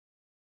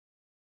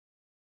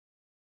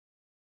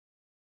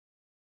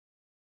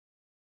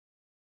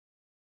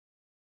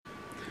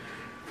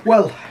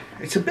Well,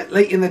 it's a bit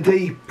late in the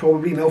day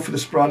probably now for the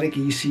sporadic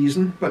E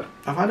season, but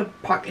I've had a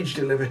package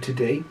delivered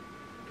today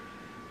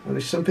and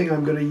it's something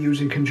I'm going to use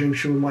in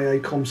conjunction with my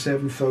Icom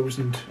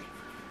 7000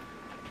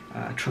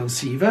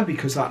 transceiver,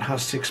 because that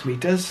has 6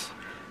 meters.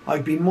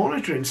 I've been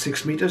monitoring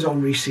 6 meters on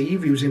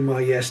receive using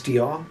my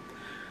SDR.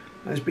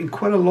 There's been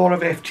quite a lot of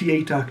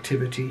FT8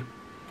 activity,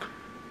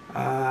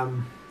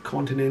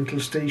 continental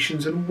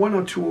stations and 1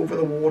 or 2 over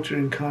the water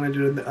in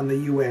Canada and the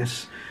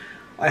US.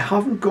 I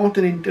haven't got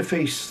an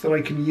interface that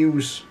I can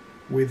use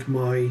with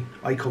my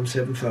Icom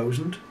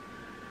 7000.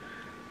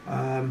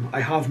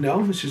 I have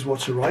now. This is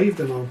what's arrived,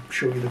 and I'll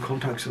show you the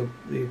contents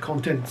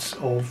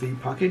of the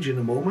package in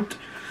a moment.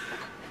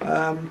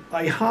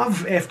 I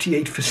have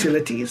FT8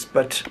 facilities,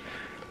 but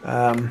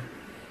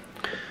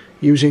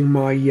using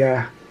my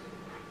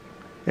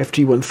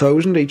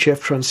FT1000 HF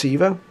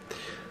transceiver,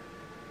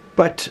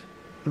 but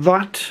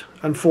that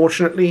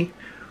unfortunately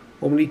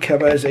only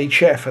covers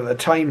HF. At the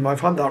time,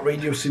 I've had that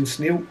radio since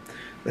new.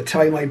 The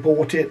time I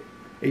bought it,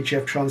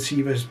 HF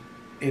transceivers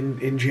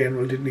in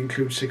general didn't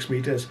include 6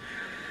 meters.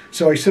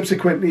 So I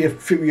subsequently, a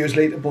few years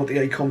later, bought the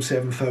Icom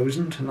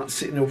 7000, and that's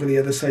sitting over the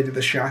other side of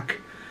the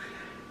shack.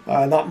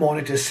 That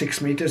monitors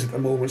 6 meters at the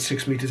moment,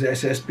 6 meters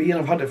SSB, and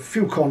I've had a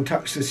few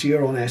contacts this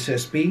year on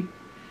SSB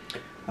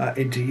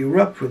into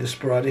Europe with the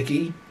sporadic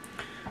E.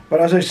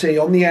 But as I say,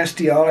 on the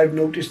SDR, I've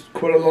noticed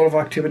quite a lot of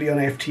activity on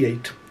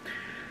FT8.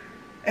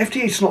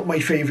 FT8 is not my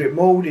favourite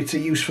mode. It's a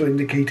useful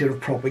indicator of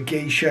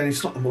propagation.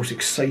 It's not the most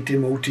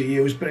exciting mode to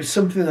use, but it's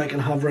something I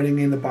can have running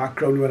in the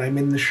background when I'm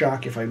in the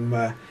shack if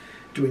I'm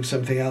doing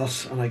something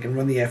else, and I can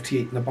run the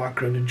FT8 in the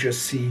background and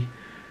just see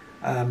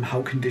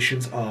how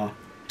conditions are.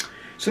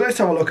 So let's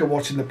have a look at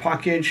what's in the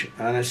package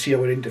and let's see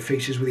how it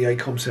interfaces with the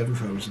Icom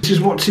 7000. This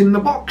is what's in the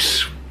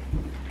box.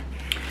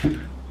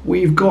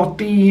 We've got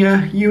the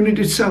unit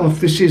itself.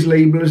 This is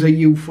labelled as a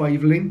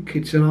U5 link.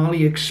 It's an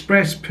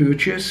Aliexpres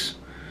purchase,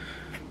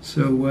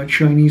 so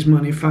Chinese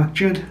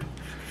manufactured.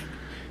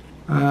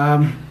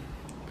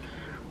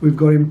 We've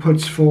got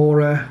inputs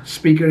for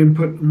speaker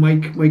input,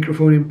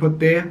 microphone input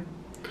there.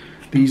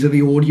 These are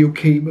the audio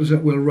cables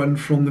that will run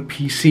from the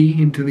PC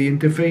into the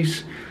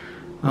interface,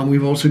 and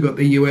we've also got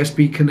the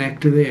USB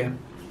connector there.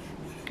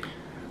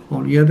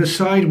 On the other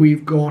side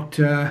we've got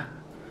an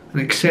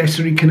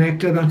accessory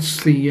connector.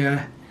 That's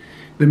the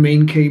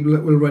main cable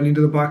that will run into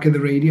the back of the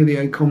radio, the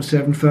Icom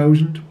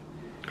 7000.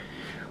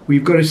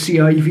 We've got a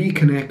CIV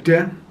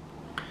connector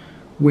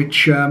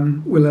which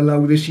will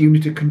allow this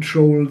unit to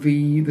control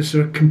the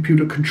sort of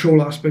computer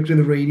control aspect of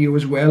the radio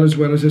as well as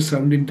a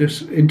sound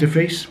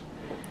interface.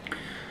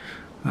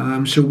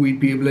 So we'd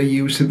be able to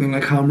use something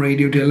like Ham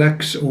Radio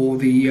Deluxe or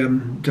the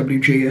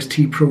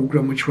WJST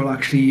program, which will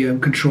actually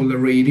control the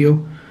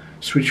radio,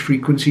 switch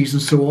frequencies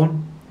and so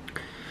on.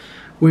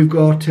 We've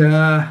got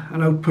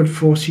an output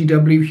for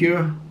CW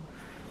here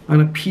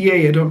and a PA.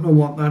 I don't know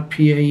what that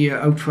PA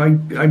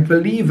output, I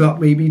believe that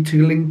may be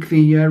to link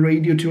the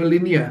radio to a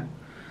linear.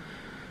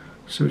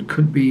 So it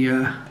could be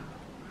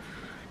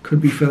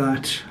for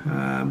that.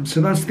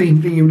 So that's the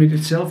unit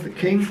itself that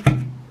came.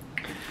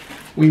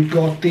 We've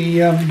got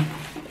the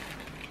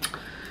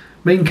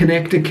main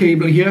connector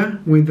cable here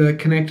with a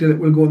connector that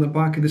will go on the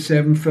back of the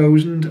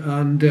 7000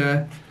 and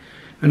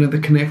another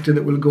connector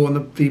that will go on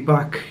the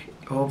back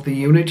of the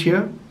unit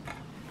here.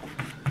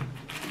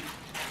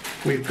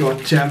 We've got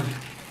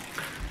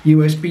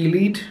USB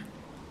lead.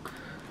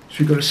 So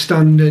we've got a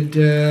standard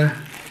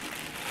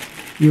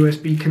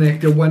USB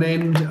connector one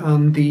end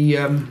and the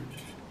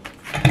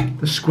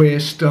square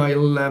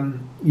style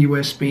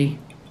USB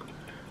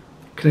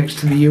connects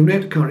to the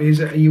unit. Is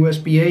it a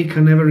USB-A?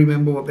 Can never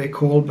remember what they're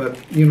called, but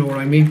you know what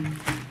I mean.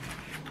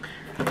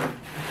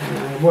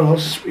 What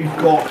else? We've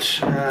got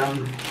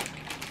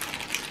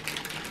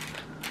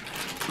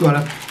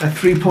a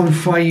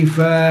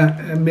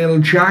 3.5 mil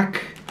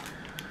jack,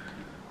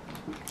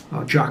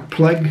 or jack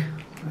plug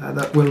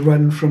that will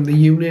run from the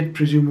unit.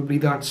 Presumably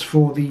that's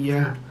for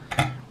the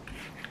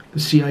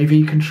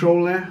CIV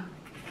control there,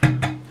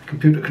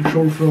 computer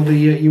control for the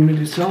unit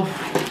itself.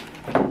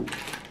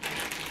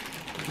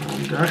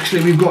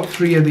 Actually, we've got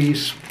three of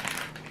those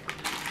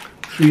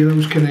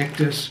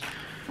connectors.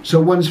 So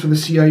one's for the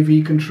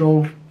CIV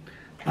control,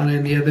 and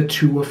then the other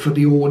 2 are for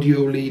the audio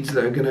leads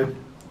that are going to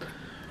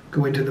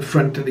go into the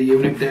front of the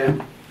unit there.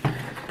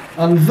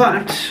 And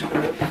that,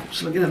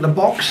 just looking at the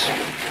box,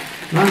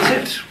 that's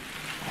it.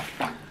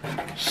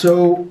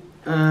 So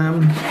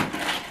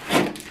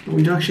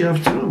we'd actually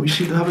have to, we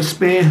seem to have a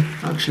spare,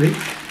 actually,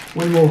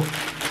 one more.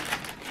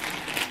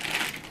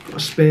 Got a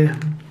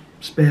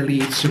spare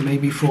lead, so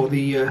maybe for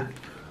the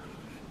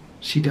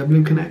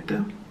CW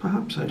connector,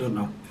 perhaps, I don't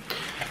know.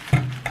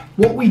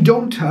 What we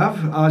don't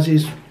have, as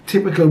is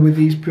typical with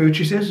these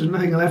purchases, there's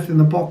nothing left in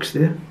the box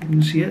there. You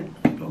can see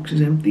it, the box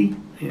is empty.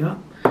 Yeah.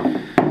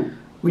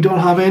 We don't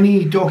have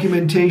any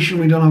documentation,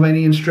 we don't have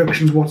any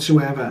instructions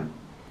whatsoever.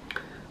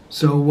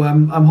 So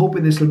I'm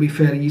hoping this will be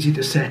fairly easy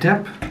to set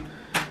up.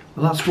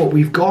 Well, that's what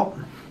we've got.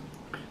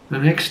 The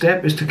next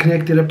step is to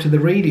connect it up to the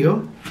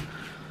radio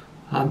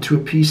and to a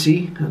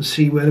PC and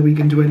see whether we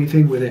can do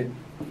anything with it.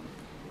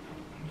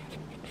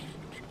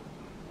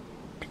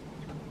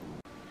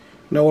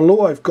 Now,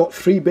 although I've got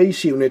 3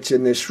 base units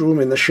in this room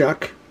in the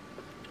shack,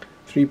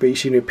 3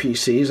 base unit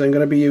PCs, I'm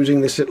going to be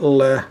using this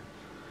little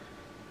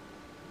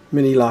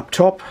mini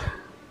laptop,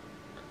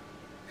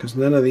 because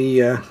none of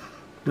the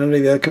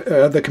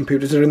other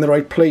computers are in the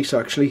right place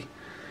actually.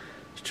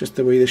 It's just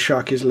the way the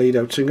shack is laid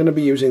out. So I'm going to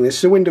be using this.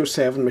 It's a Windows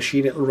 7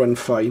 machine, it'll run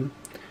fine.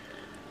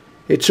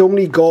 It's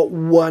only got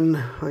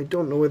one, I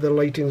don't know whether the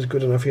lighting's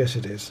good enough, yes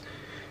it is.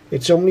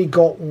 It's only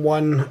got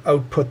one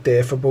output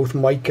there for both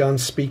mic and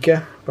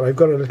speaker, but I've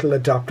got a little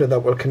adapter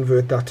that will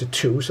convert that to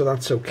 2, so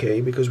that's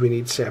okay because we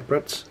need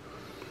separates.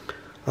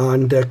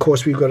 And of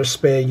course we've got a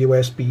spare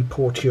USB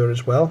port here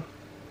as well.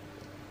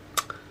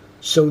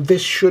 So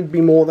this should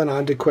be more than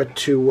adequate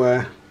to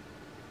run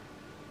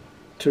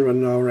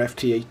our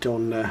FT8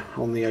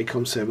 on the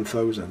Icom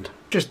 7000.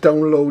 Just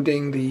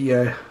downloading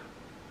the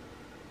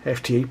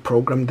FT8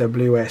 program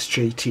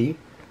WSJT.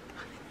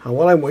 And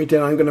while I'm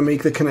waiting, I'm going to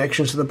make the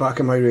connections to the back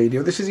of my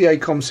radio. This is the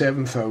Icom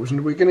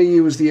 7000. We're going to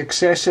use the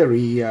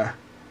accessory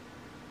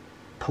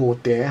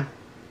port there.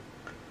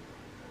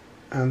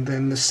 And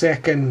then the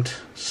second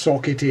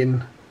socket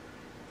in,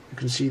 you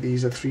can see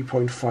these are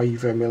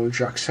 3.5mm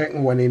jack.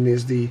 Second one in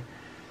is the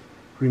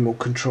remote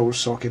control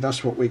socket.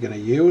 That's what we're going to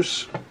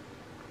use.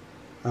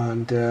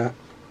 And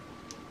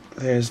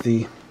there's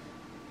the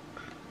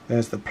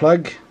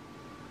plug.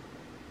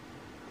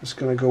 It's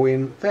going to go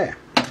in there.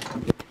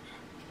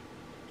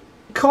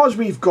 Because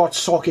we've got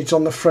sockets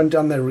on the front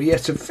and the rear,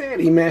 it's a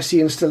very messy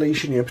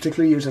installation here,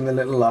 particularly using the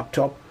little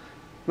laptop.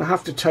 I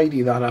have to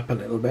tidy that up a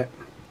little bit.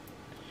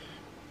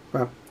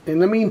 But in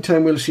the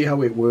meantime, we'll see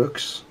how it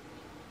works.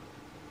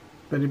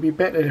 But it'd be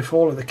better if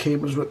all of the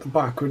cables were at the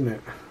back, wouldn't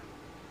it?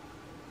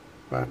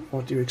 But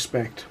what do you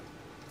expect?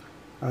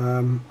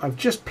 I've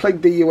just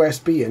plugged the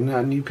USB in,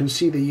 and you can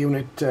see the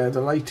unit,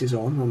 the light is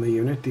on the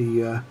unit,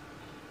 the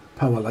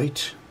power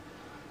light.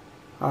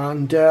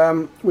 And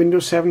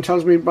Windows 7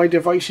 tells me my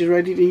device is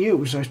ready to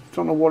use. I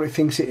don't know what it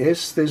thinks it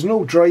is. There's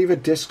no driver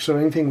discs or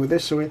anything with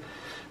this, so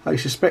I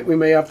suspect we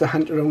may have to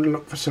hunt around and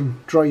look for some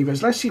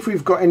drivers. Let's see if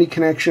we've got any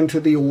connection to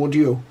the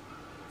audio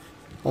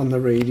on the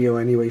radio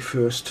anyway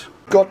first.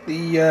 Got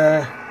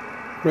the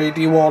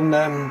radio on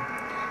the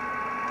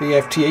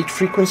FT8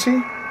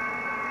 frequency.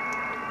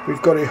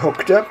 We've got it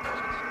hooked up.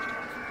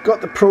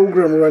 Got the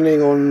program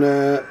running on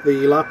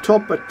the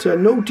laptop, but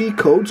no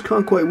decodes.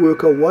 Can't quite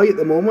work out why at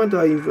the moment.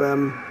 I've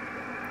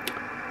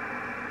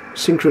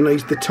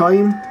synchronized the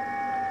time,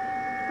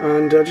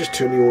 and I just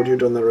turn the audio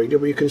down the radio.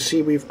 But you can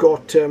see we've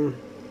got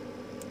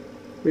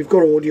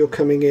audio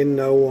coming in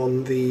now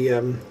on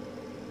the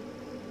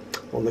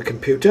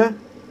computer.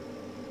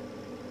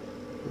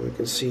 We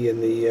can see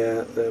in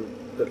the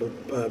little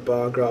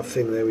bar graph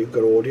thing there we've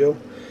got audio,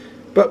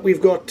 but we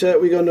got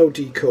no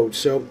decode.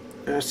 So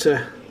that's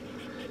a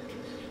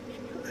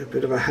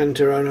bit of a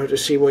hunt around how to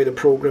see why the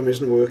program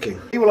isn't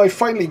working. Well, I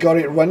finally got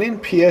it running.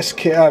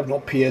 PSK,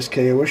 not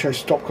PSK, I wish I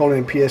stopped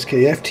calling it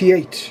PSK,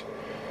 FT8.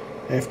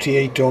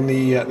 FT8 on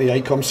the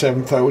Icom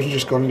 7000,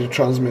 just gone into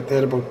transmit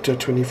there, about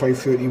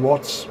 25-30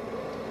 watts.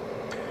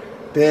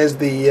 There's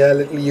the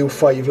little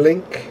U5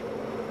 link.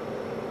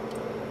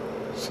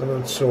 So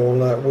that's all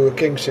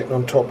working, sitting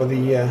on top of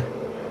the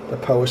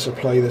power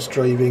supply that's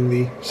driving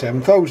the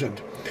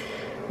 7000.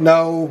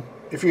 Now,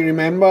 if you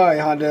remember, I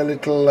had a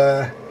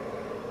little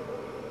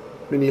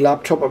mini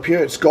laptop up here.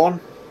 It's gone.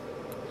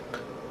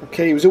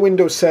 Okay, it was a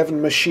Windows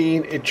 7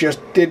 machine. It just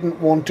didn't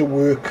want to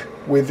work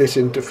with this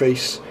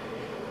interface.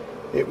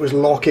 It was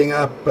locking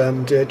up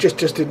and just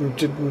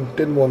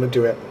didn't want to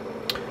do it.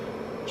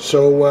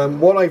 So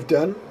what I've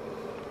done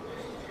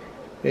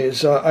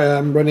is I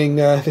am running.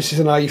 This is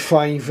an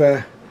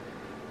i5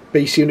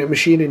 base unit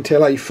machine,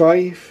 Intel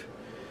i5,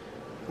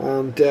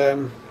 and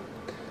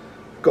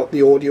got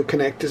the audio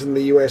connectors and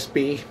the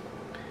USB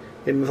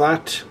in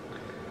that.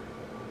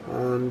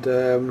 And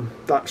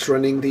that's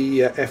running the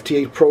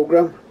FT8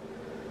 program,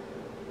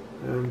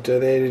 and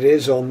there it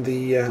is on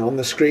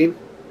the screen.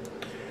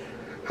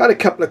 Had a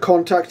couple of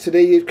contacts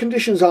today.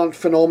 Conditions aren't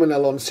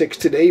phenomenal on 6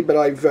 today, but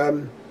I've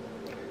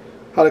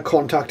had a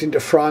contact into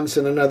France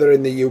and another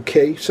in the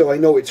UK, so I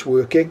know it's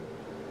working.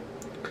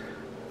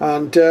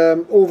 And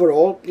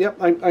overall, yep,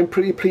 I'm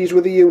pretty pleased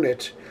with the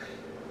unit.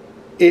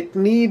 It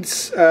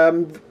needs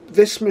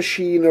this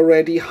machine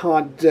already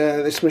had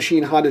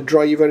a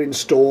driver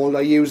installed.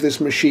 I use this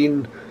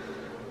machine.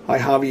 I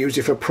have used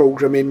it for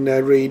programming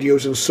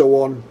radios and so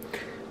on,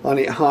 and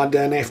it had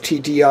an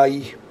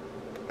FTDI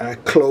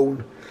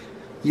clone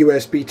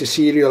USB to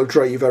serial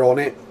driver on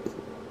it,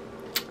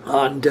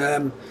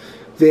 and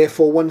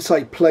therefore once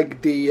I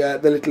plugged the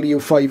little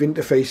U5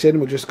 interface in,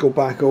 we'll just go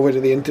back over to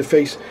the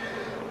interface.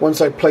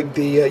 Once I plugged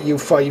the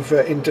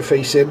U5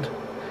 interface in,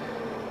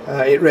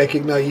 it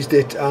recognised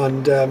it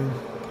and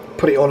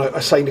put it on,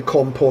 assigned a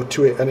COM port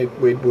to it, and it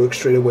works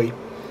straight away.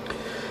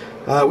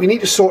 We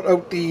need to sort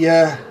out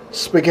the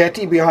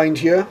spaghetti behind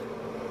here.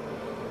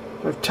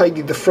 I've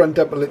tidied the front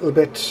up a little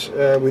bit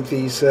with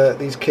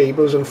these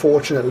cables.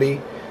 Unfortunately,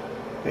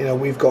 you know,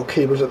 we've got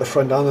cables at the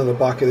front and on the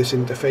back of this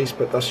interface,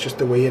 but that's just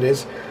the way it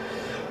is.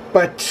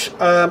 But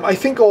I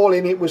think all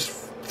in it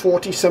was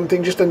 40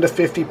 something, just under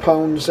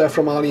 £50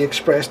 from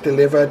Aliexpress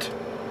delivered.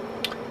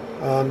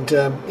 And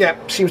yeah,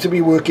 seems to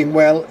be working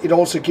well. It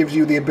also gives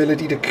you the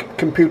ability to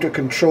computer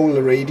control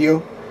the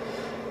radio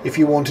if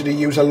you wanted to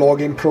use a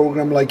logging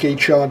program like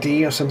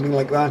HRD or something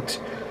like that.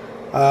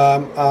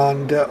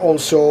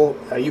 Also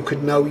you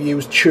could now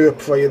use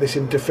Chirp via this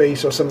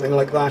interface or something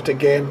like that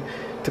again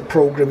to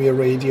program your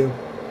radio.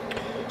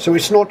 So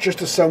it's not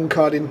just a sound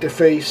card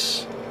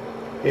interface,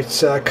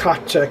 it's a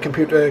CAT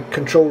computer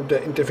controlled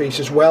interface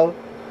as well,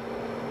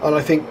 and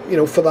I think, you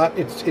know, for that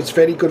it's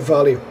very good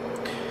value.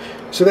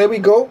 So there we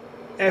go,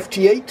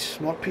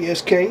 FT8, not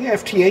PSK,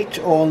 FT8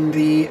 on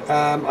the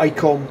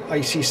Icom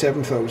IC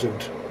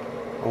 7000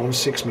 on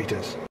 6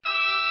 meters.